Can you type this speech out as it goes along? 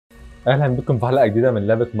اهلا بكم في حلقه جديده من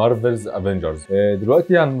لعبه مارفلز افنجرز.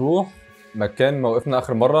 دلوقتي هنروح مكان ما وقفنا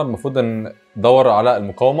اخر مره. المفروض ندور على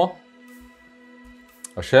المقاومه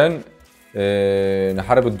عشان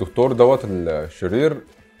نحارب الدكتور دوت الشرير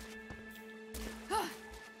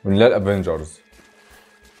ونلاقي الافنجرز.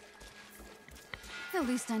 At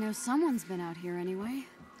least I know someone's been out here anyway.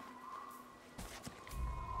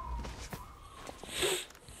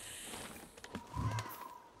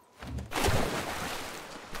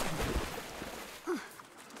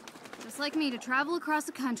 Just like me to travel across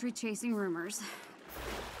the country chasing rumors.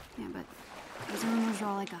 Yeah, but those rumors are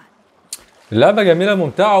all I got. اللعبه جميله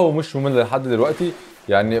ممتعه ومش ممله لحد دلوقتي.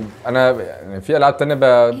 يعني انا في العاب تانية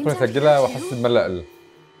ممكن اسجلها واحس بملل اقل.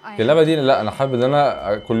 اللعبه دي لا، انا حابب ان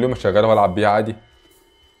انا كل يوم اشغلها والعب بيها عادي.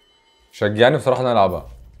 شجعني بصراحه ان انا العبها.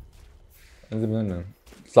 انزل من هنا،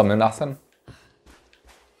 اطلع من هنا احسن.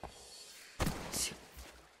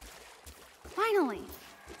 Finally,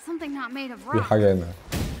 something not made of في rock. حاجه هنا.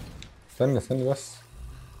 استني بس.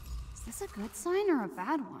 Is this a good sign or a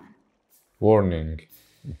bad one? warning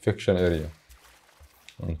infection area،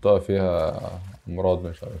 منطقة فيها أمراض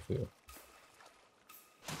مش عارف ايه.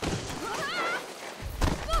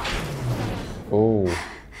 اوه،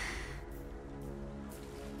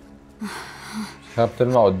 حاجة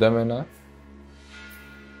بتلمع قدام هنا.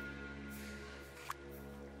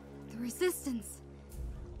 The resistance.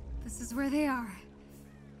 This is where they are.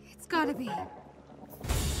 It's gotta be.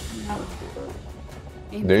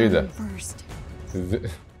 ده ايه ده؟ First.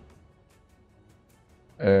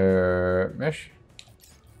 ماشي.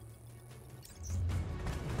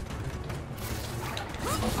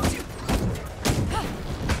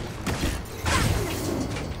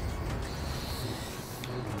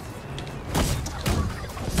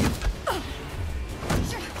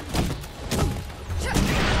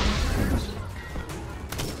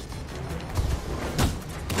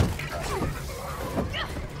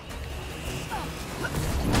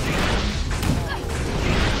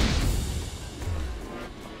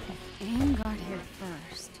 Aim got here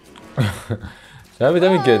first. شباب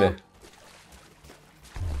بتعمل كده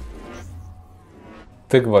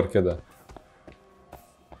تكبر كده.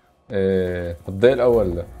 طب ده ايه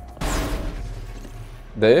الأول ده؟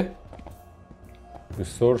 ده ايه؟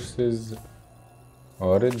 resources،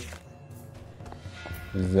 موارد،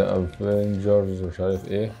 the Avengers مش عارف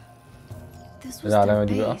ايه. This was ايه العلامة their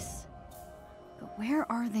دي بقى؟ base. But where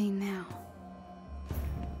are they now?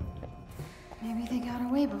 Maybe they got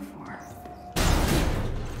away before.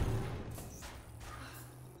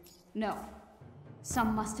 No. Some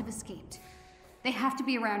must have escaped. They have to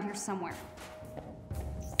be around here somewhere.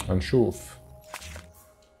 هنشوف.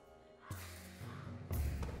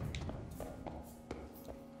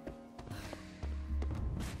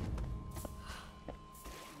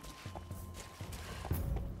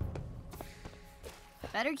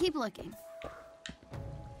 Better keep looking.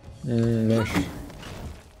 ماشي.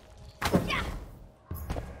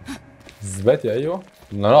 اثباتي ايوه،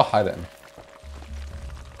 نروح حالا.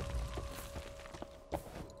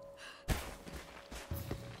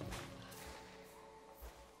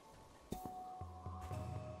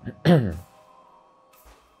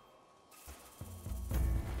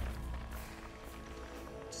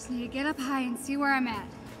 Just need to get up high and see where I'm at.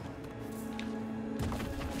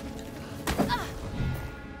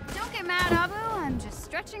 Don't get mad, Abu. I'm just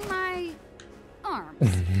stretching my arms.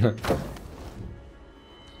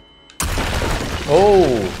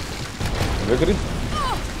 اوه بجري،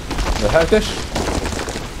 ملحقتش.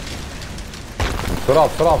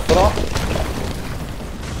 بسرعة.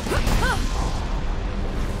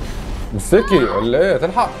 مسكي ولا ايه؟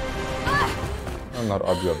 تلحق؟ يا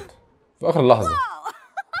نهار ابيض، في اخر لحظة.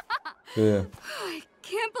 ايه؟ I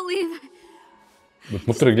can't believe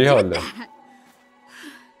بتمط رجليها ولا ايه؟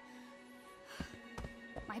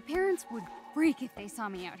 my parents would freak if they saw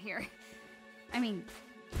me out here. I mean,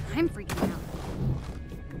 I'm freaking out.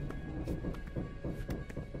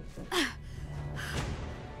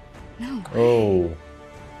 No way. اوه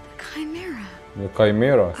Chimera.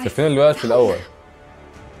 الكايميرا، شايفين اللي وقعت في الاول.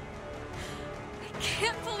 I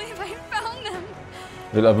can't believe I found them.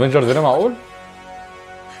 الافنجرز هنا معقول؟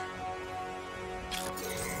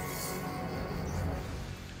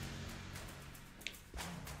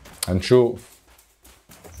 هنشوف.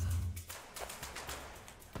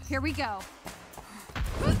 Here we go.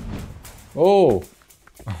 اوه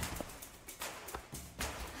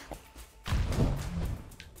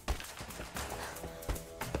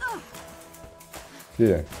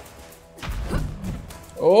فين؟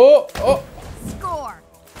 اوه Score.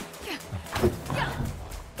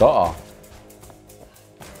 تقع.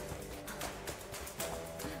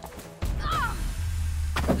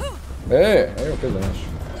 ايوه كده ماشي.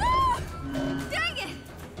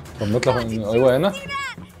 طب نطلع ايوه هنا.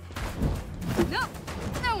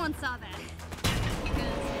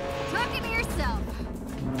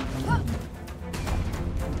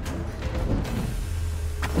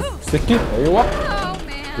 سكي ايوه.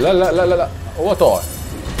 لا لا لا لا لا هو طار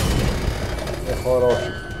يا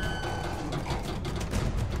خراشي.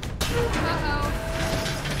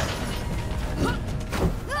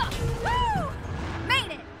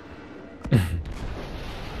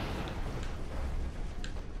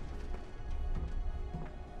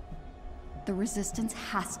 The resistance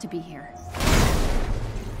has to be here.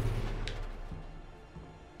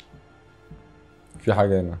 في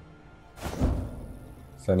حاجة هنا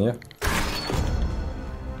ثانية.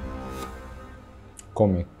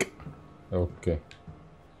 كوميك اوكي.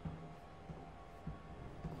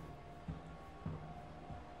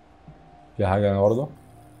 في حاجة هنا برضه.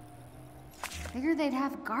 Figured they'd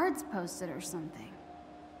have guards posted or something.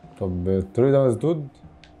 طب الطريق ده مسدود.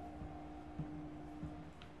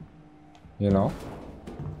 You know.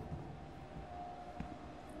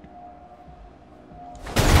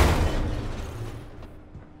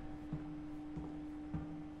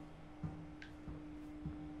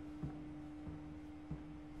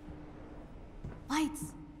 Lights.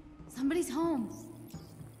 Somebody's home.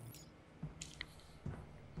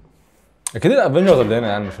 اكيد الافنجرز اللي هنا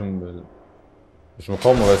يعني مش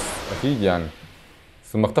مقاومة بس اكيد يعني.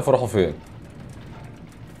 بس لما اختفوا راحوا فين؟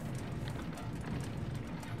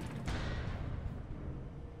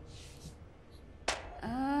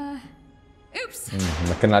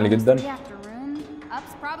 مكان عالي جدا.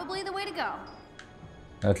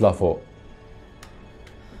 هنطلع فوق.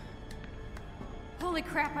 Holy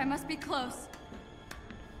crap, I must be close.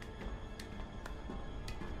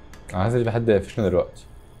 انا حاسس ان في حد هيقفشنا دلوقتي.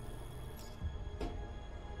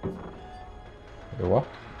 ايوه.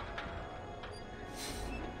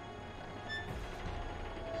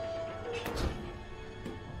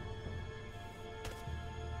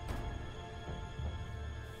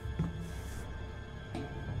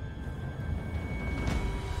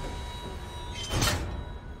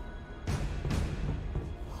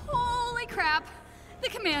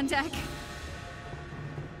 Command deck.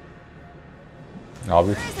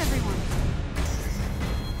 عبيط. Where is everyone?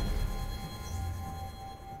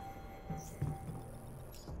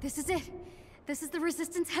 This is it. This is the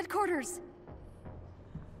Resistance headquarters.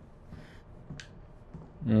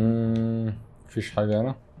 مفيش حاجة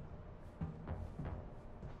هنا.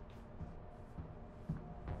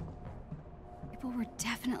 People were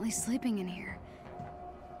definitely sleeping in here.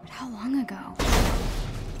 But how long ago?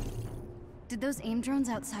 Did those aim drones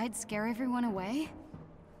outside scare everyone away?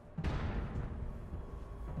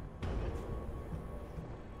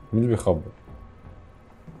 مين اللي بيخبط؟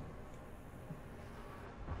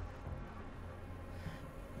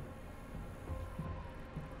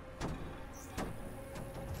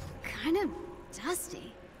 Kind of dusty.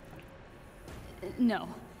 No,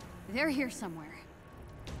 they're here somewhere.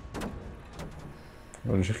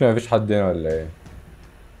 شكله مفيش حد هنا ولا ايه؟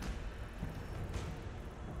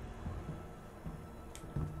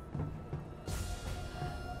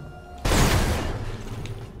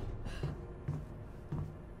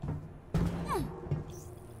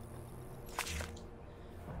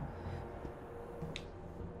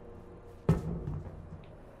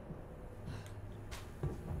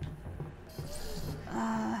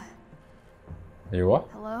 ايوه.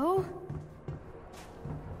 Hello?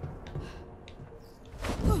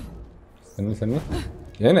 استني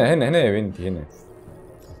هنا يا بنتي هنا.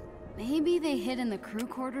 Maybe they hid in the crew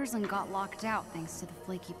quarters and got locked out thanks to the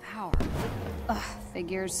flaky power. Ugh,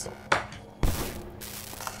 figures.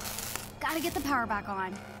 Gotta get the power back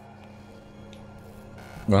on.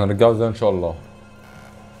 هنرجعه ازاي ان شاء الله.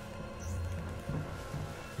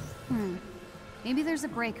 Maybe there's a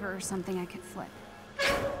breaker or something I could flip.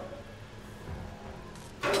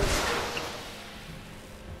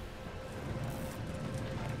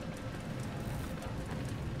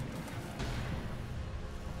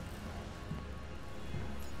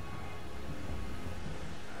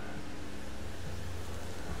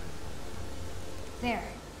 There.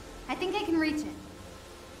 I think I can reach it.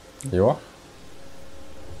 ايوه.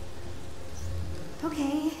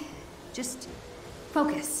 Okay. Just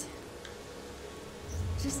focus.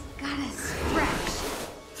 Just gotta stretch.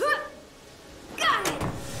 Got it!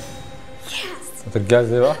 Yes! هترجعي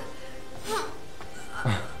ازاي بقى؟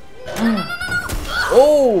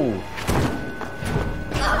 اوه!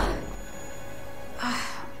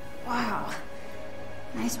 Wow.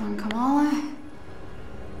 Nice one, Kamala.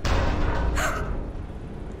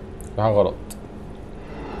 في حاجة غلط.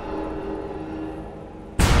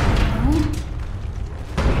 No?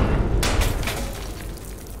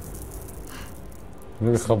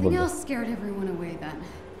 مين بيخبط Something ده؟ else scared everyone away then.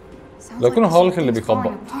 Sounds لا like يكون this هالك whole اللي thing's بيخبط.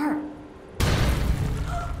 falling apart.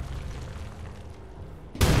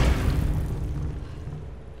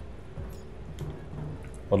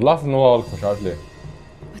 طلعت ان هو هالك مش عارف ليه.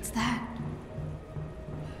 What's that?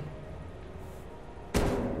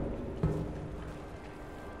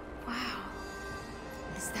 Wow.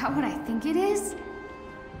 Is that what I think it is?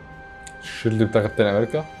 الشيلد بتاع كابتن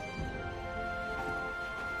امريكا.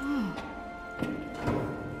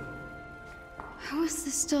 How is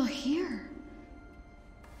this still here?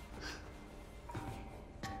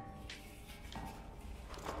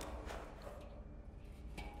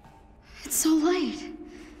 It's so light.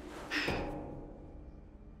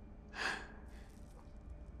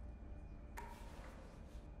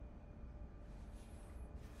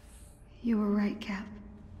 You were right, Cap.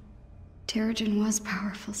 Terrigen was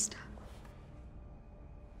powerful stuff.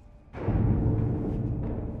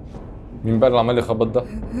 مين بقى اللي عمال يخبط ده؟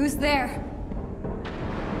 Who's there?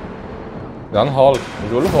 يعني هالك،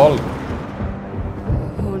 مش بقول لكم هالك.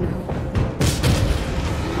 Oh no.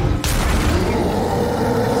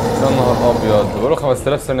 يا نهار ابيض، بقوله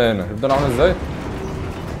 5000 سنه هنا، يبدأ عامل ازاي؟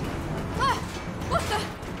 What the?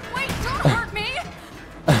 Wait, don't hurt me!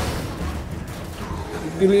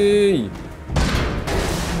 اجري.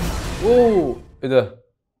 اوه ايه ده؟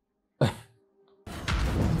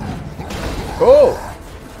 اوه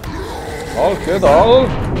هالك ايه ده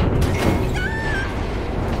هالك؟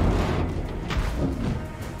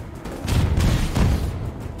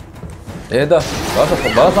 ايه ده؟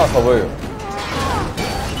 بلاش عصبية.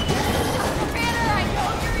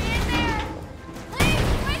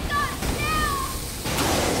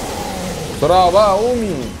 بسرعة بقى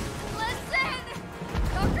قومي.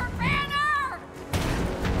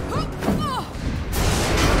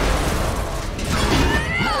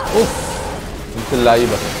 اوف انت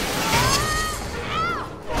اللعيبة.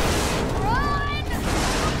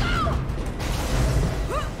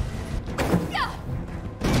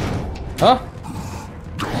 ها؟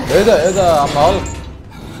 ايه ده ايه ده يا عم هالك؟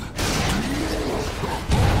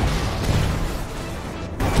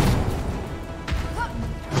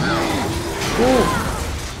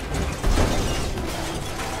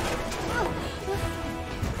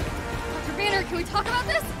 Dr. Banner, can we talk about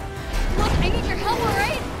this? Look, I need your help,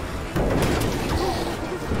 alright?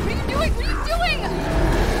 What are you doing? What are you doing?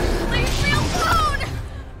 Leave me alone!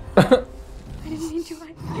 I didn't mean to.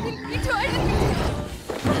 I didn't mean to. I didn't mean to.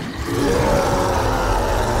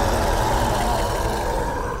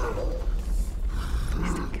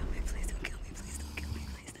 Please don't kill me. Please don't kill me. Please don't kill me.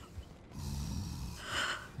 Please don't.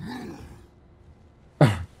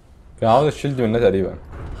 كان عاوز الشيلد منها تقريبا.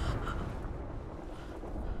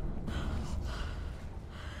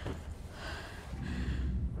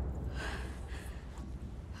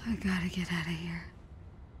 I gotta get out of here.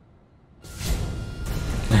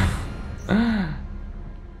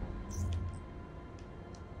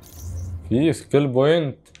 في سكيل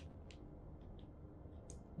بوينت.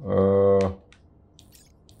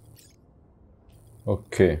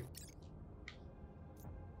 اوكي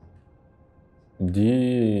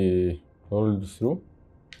دي هولد ثرو.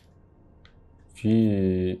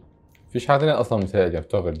 فيش حاجة تانية اصلا متهيألي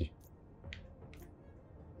جبتها غير دي.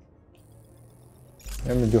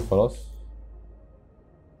 نعمل دي وخلاص.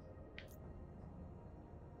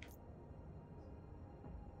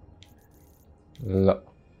 لا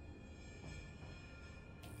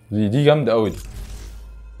دي جامدة أوي دي.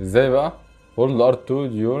 ازاي بقى؟ hold R2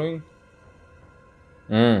 during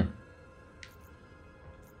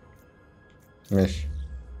ماشي.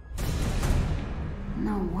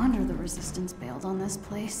 No wonder the resistance bailed on this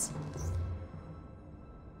place.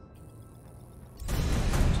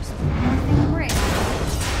 Just one more thing to break.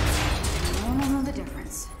 No one will know the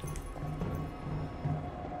difference.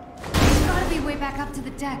 There's gotta be a way back up to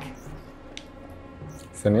the deck.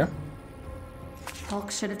 ثانية. Hulk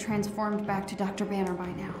should have transformed back to Dr. Banner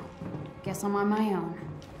by now. Guess I'm on my own.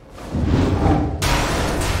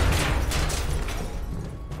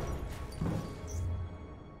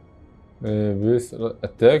 Base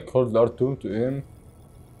attack, hold R2 to aim.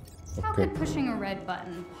 How Okay. could pushing a red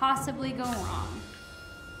button possibly go wrong?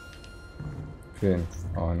 فين؟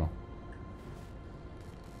 هنا.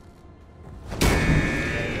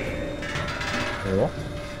 ايوه.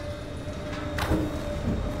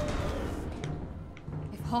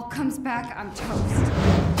 If Hulk comes back, I'm toast.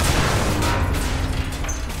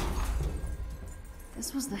 This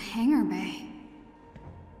was the hangar bay.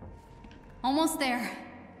 Almost there.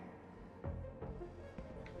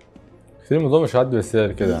 كتير الموضوع مش عدي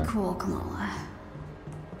بالسهل كده Be يعني. cool, Kamala.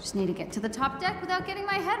 Just need to get to the top deck without getting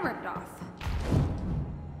my head ripped off.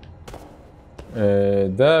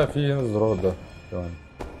 ده فيه هنا الزرار ده كمان.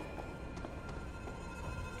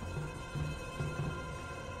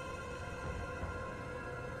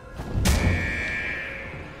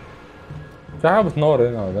 في حاجة بتنور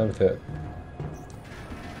هنا ولا ده بتهيألي؟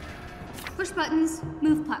 Push buttons,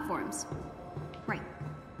 move platforms. Right.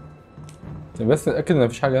 بس نتأكد إن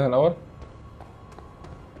مفيش حاجة هنا الأول.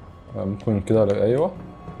 ممكن كده ولا أيوه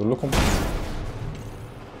كلكم.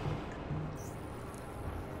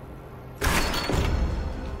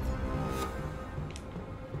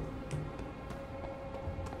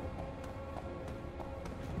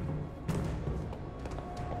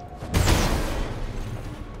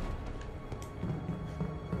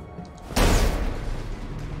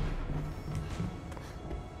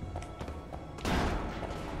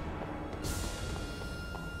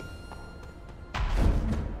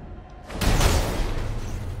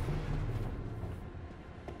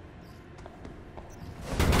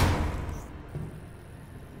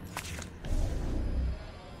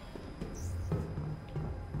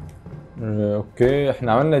 اوكي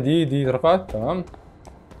احنا عملنا دي اترفعت تمام.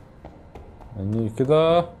 يعني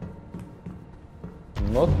كده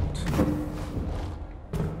نط.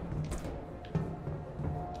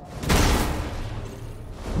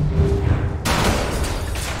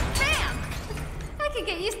 I could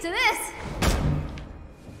get used to this.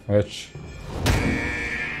 ماشي.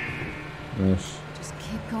 Just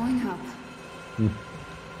keep going up.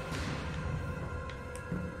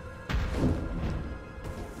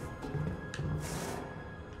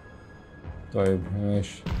 طيب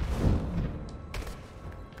ماشي.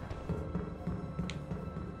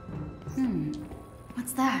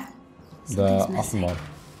 What's that? ده Something's missing. أحمر.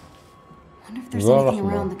 Wonder if there's زرار anything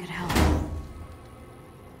أحمر. around that could help.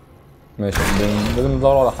 ماشي لازم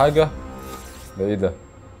ندور على حاجة. ده ايه ده؟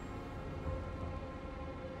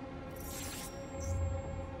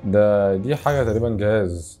 دي حاجة تقريبا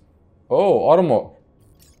جهاز. اوه ارمر.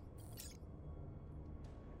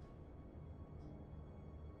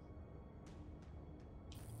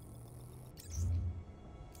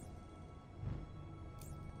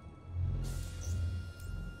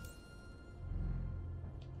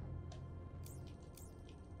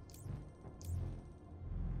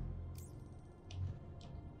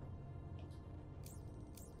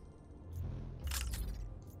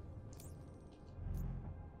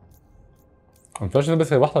 ما ينفعش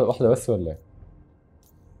نلبس غير واحدة بس ولا ايه؟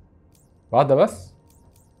 واحدة بس؟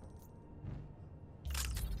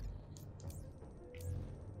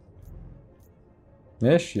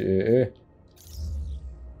 ماشي ايه؟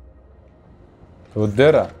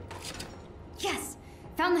 والدرع. Yes!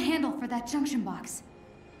 Found the handle for that junction box.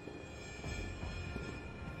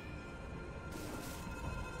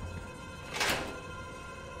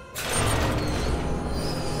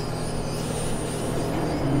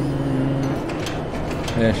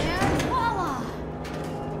 ماشي. And voila!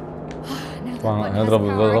 Now that طبعا button has هنضرب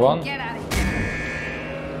power, الزر I طبعا. can get out of here.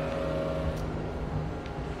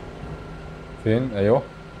 فين؟ ايوه.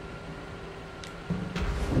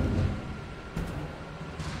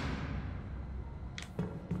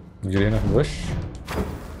 نجري هنا في الوش.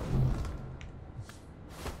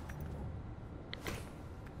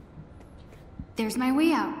 There's my way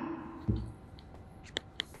out.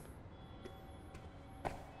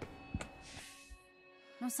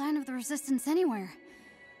 No sign of the resistance anywhere.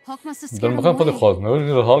 Hulk must have ده scared them المكان فاضي away. خالص، ملوش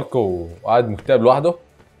غير هالك وقاعد مكتئب لوحده.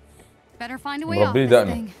 Better find a way off مربيه this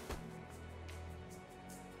دقنه. thing.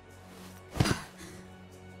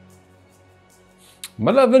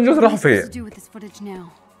 امال الافنجرز راحوا What am I supposed فين؟ to do with this footage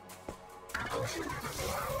now?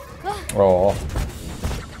 اه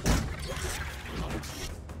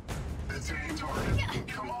Attain target.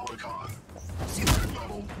 Kamala-Khan. Threat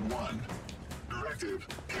level 1. Directive.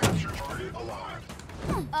 Capture target alive.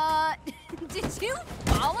 Did you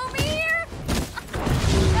follow me here?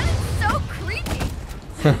 That is so creepy.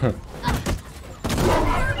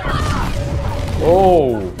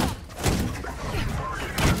 اوه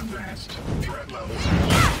Advanced. Threat level.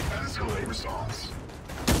 Escalate response.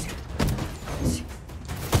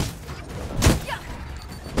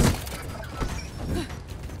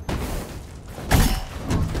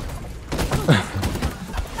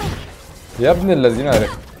 يا ابن الذين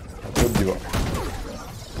عرفت. خد دي بقى.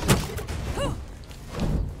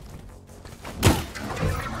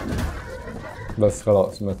 بس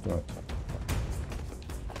خلاص مات.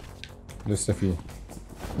 لسه فيه.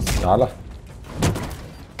 تعالى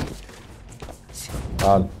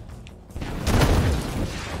تعالى.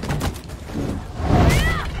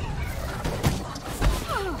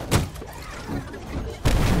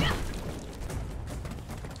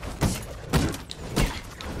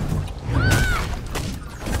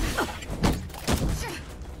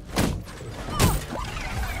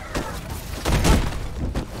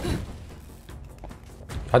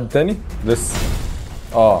 حد تاني؟ لسه.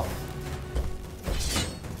 اه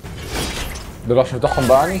دول الوحش بتاعهم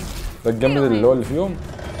بقى يعني؟ ده الجامد اللي هو اللي فيهم؟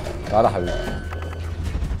 تعالى يا حبيبي.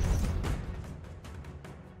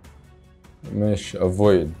 ماشي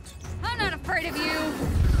افويد. I'm not afraid of you.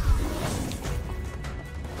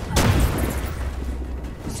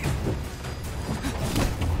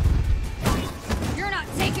 You're not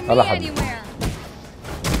taking me تعالى يا حبيبي. anywhere.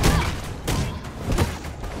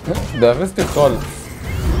 ده فيستك خالص.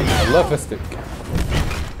 والله فيستك.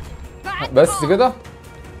 بس كده؟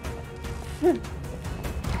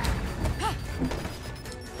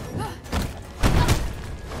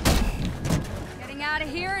 Getting out of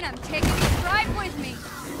here and I'm taking this ride with me.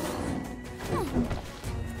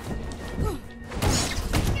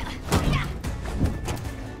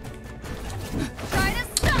 Try to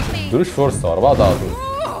stop me. مدولوش فرصة ورا بعض على طول.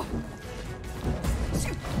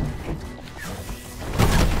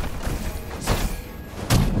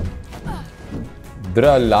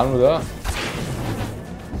 الدرع اللي عامله ده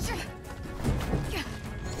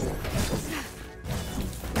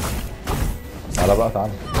تعالى بقى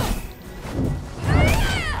تعالى.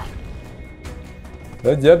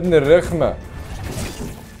 يا ابن الرخمة.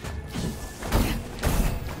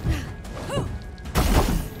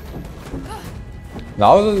 انا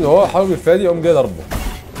عاوز هو حاول الفادي يقوم جاي ضربه.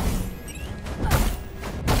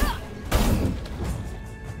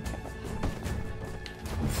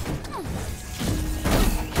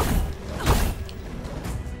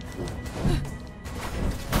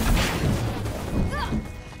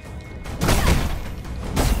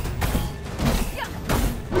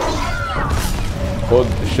 خد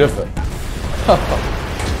الشفا.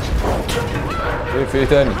 ايه في ايه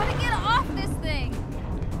تاني؟ How to get off this thing?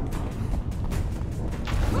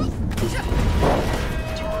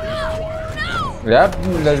 No! يا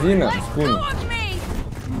ابن الذين Let مسكوني. go of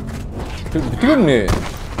me! بتيجي منين؟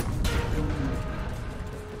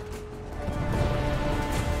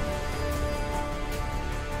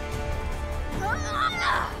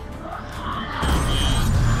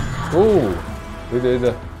 اوه ايه ده ايه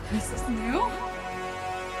ده؟ This is new?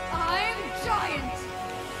 I'm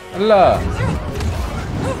giant! لا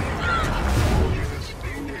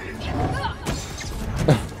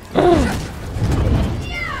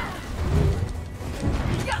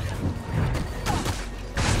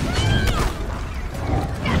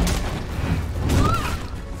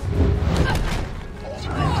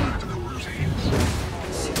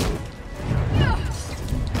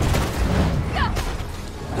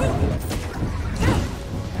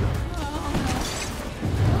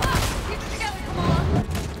Keep it together, come on!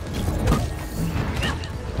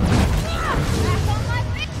 Back on my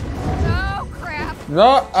feet! Oh, crap!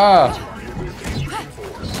 لا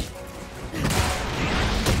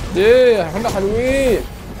ايه احنا حلوين.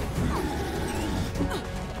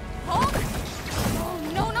 Hulk? Oh,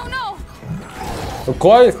 no, no, no! طب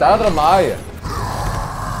كويس تعالى اضرب معايا.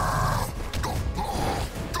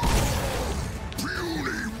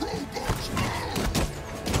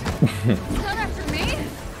 Not after me?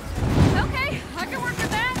 Okay, I can work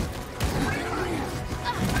with that.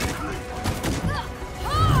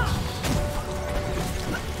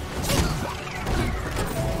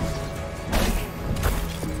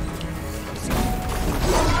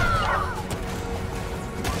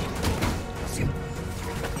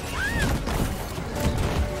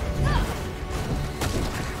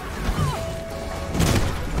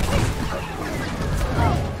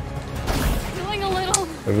 Feeling a little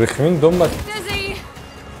الرخمين دول dizzy.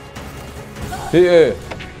 في ايه؟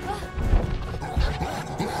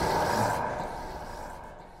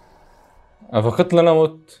 انا فكرت ان انا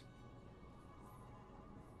مت.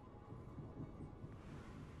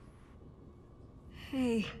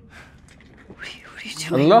 Hey, what are you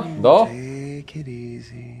doing? الله ده Take it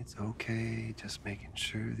easy. It's okay. Just making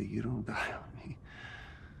sure that you don't die on me.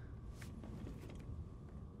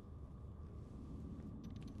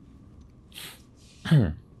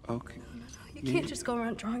 Okay. You can't just go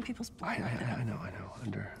around drawing people's blood. I know.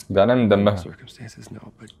 Under ده انا من normal دمها. circumstances,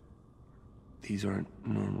 no, but these aren't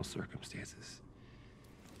normal circumstances.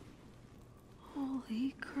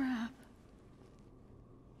 Holy crap.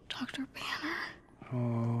 Dr. Banner?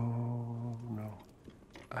 Oh no.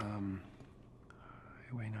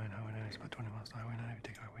 Highway 9 is about 20 miles to Highway 9. If you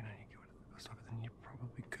take Highway 9, you go to the bus stop, and then you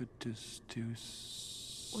probably could just do.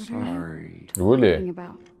 What are you Sorry. بيقول thinking ايه؟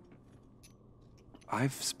 about?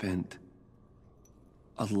 I've spent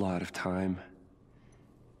a lot of time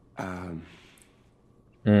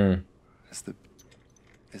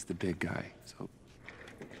as the big guy. So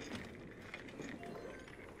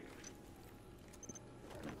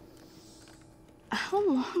How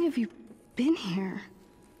long have you been here?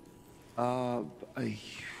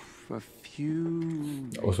 A few.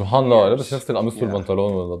 وسبحان الله لابس years. نفس القميص Yeah.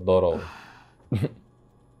 والبنطلون والنضاره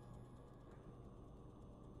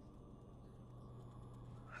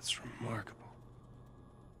That's remarkable.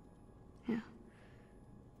 Yeah.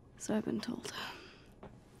 So I've been told.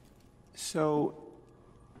 So,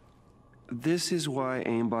 this is why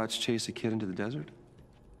aimbots chase a kid into the desert?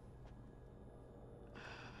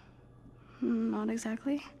 Not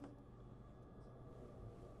exactly.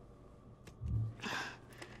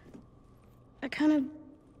 I kind of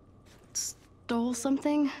stole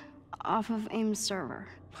something off of AIM's server.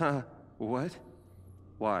 Huh? What?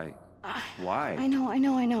 Why? Why? I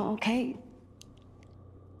know, okay?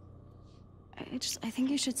 I think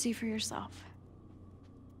you should see for yourself.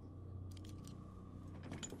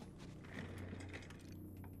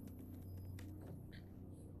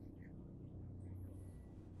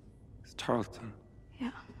 It's Tarleton.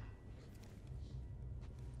 Yeah.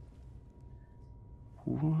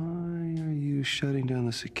 Why are you shutting down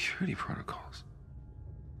the security protocols?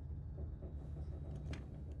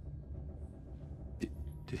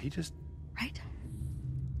 Did he just... Right?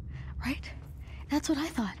 Right? That's what I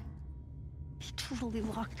thought. He totally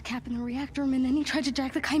locked Cap in the reactor room and then he tried to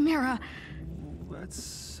jack the Chimera.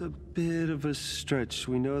 That's a bit of a stretch.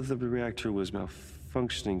 We know that the reactor was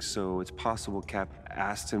malfunctioning, so it's possible Cap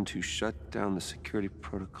asked him to shut down the security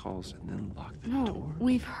protocols and then lock the No, door.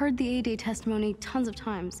 we've heard the A-Day testimony tons of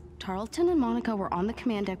times. Tarleton and Monica were on the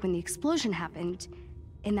command deck when the explosion happened,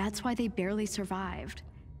 and that's why they barely survived.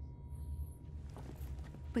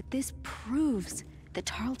 But this proves that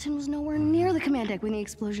Tarleton was nowhere near the command deck when the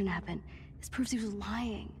explosion happened. This proves he was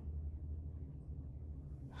lying.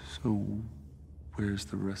 So, where's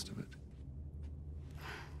the rest of it?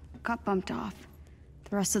 Got bumped off.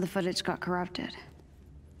 The rest of the footage got corrupted.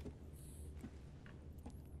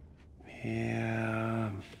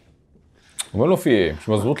 Yeah. وماله في ايه مش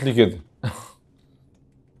مظبوط ليه كده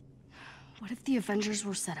What if the Avengers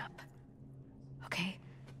were set up? Okay,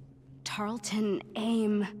 Tarleton,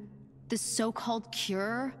 AIM, the so-called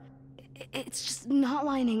cure, it's just not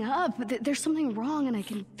lining up. There's something wrong and I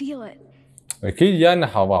can feel it. اكيد يعني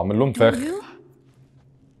هعمل لهم Don't فخ you?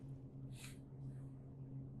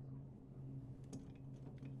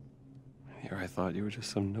 Here I thought you were just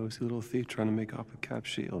some nosy little thief trying to make off with Cap's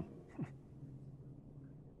shield.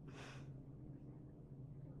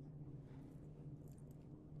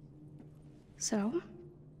 So,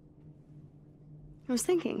 I was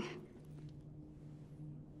thinking,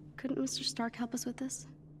 couldn't Mr. Stark help us with this?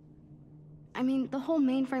 I mean, the whole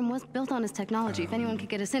mainframe was built on his technology. If anyone could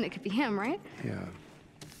get us in, it could be him, right? Yeah.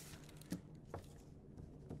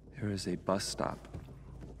 There is a bus stop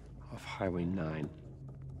off Highway 9.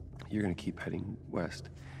 You're gonna keep heading west,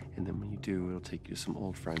 and then when you do, it'll take you to some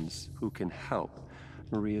old friends who can help.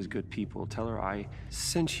 Maria's good people. Tell her I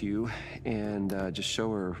sent you, and just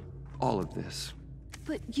show her all of this.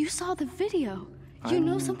 But you saw the video. You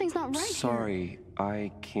know something's not right here. Sorry,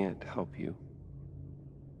 I can't help you.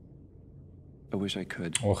 I wish I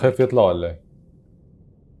could. هو خايف يطلع ولا ايه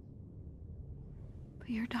But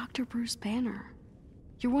you're Dr. Bruce Banner.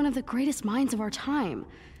 You're one of the greatest minds of our time.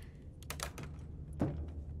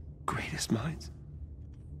 Greatest minds?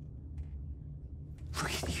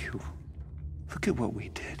 Look at you. Look at what we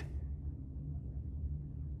did.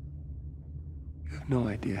 You have no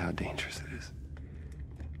idea how dangerous it is.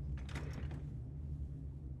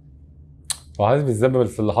 هو عايز بيتذنب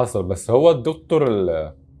في اللي حصل بس هو الدكتور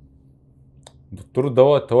الدكتور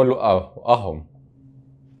دوت هو اللي وقعهم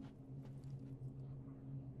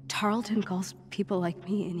Tarleton calls people like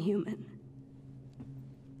me inhuman.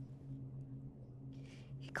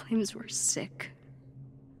 He claims we're sick,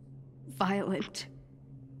 violent,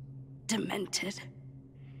 demented.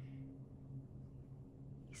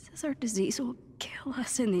 He says our disease will kill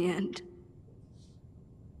us in the end.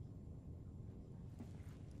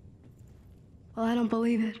 Well, I don't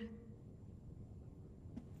believe it.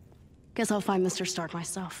 Guess I'll find Mr. Stark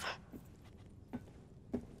myself.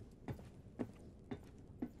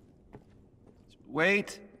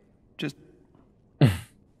 Wait. Just...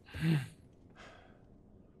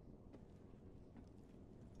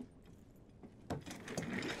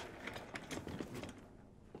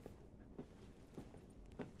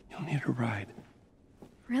 You'll need a ride.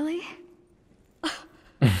 Really?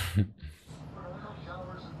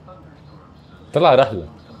 طلع رحلة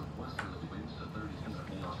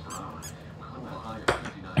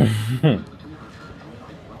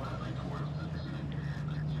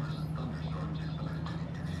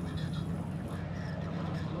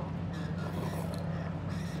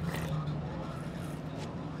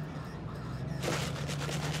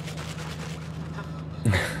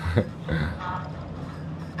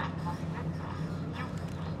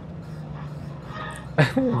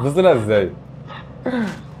بص لها ازاي؟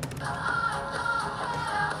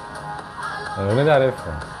 الاغنيه دي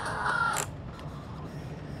عارفها.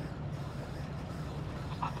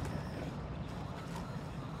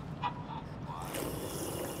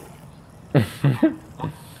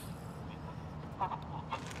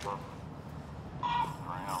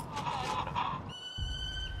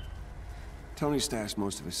 Tony stashed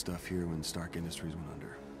most of his stuff here when Stark Industries went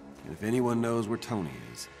under. And if anyone knows where Tony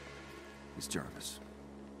is, it's Jarvis.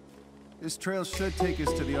 This trail should take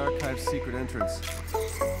us to the archive's secret entrance.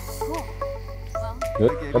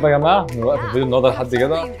 طب يا جماعه نوقف الفيديو النهارده لحد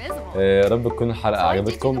كده. يا رب تكون الحلقه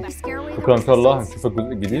عجبتكم. بكره ان شاء الله هنشوف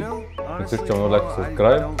الجزء الجديد. ما تنسوش تعملوا لايك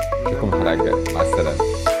وسبسكرايب. نشوفكم الحلقه الجايه. مع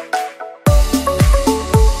السلامه.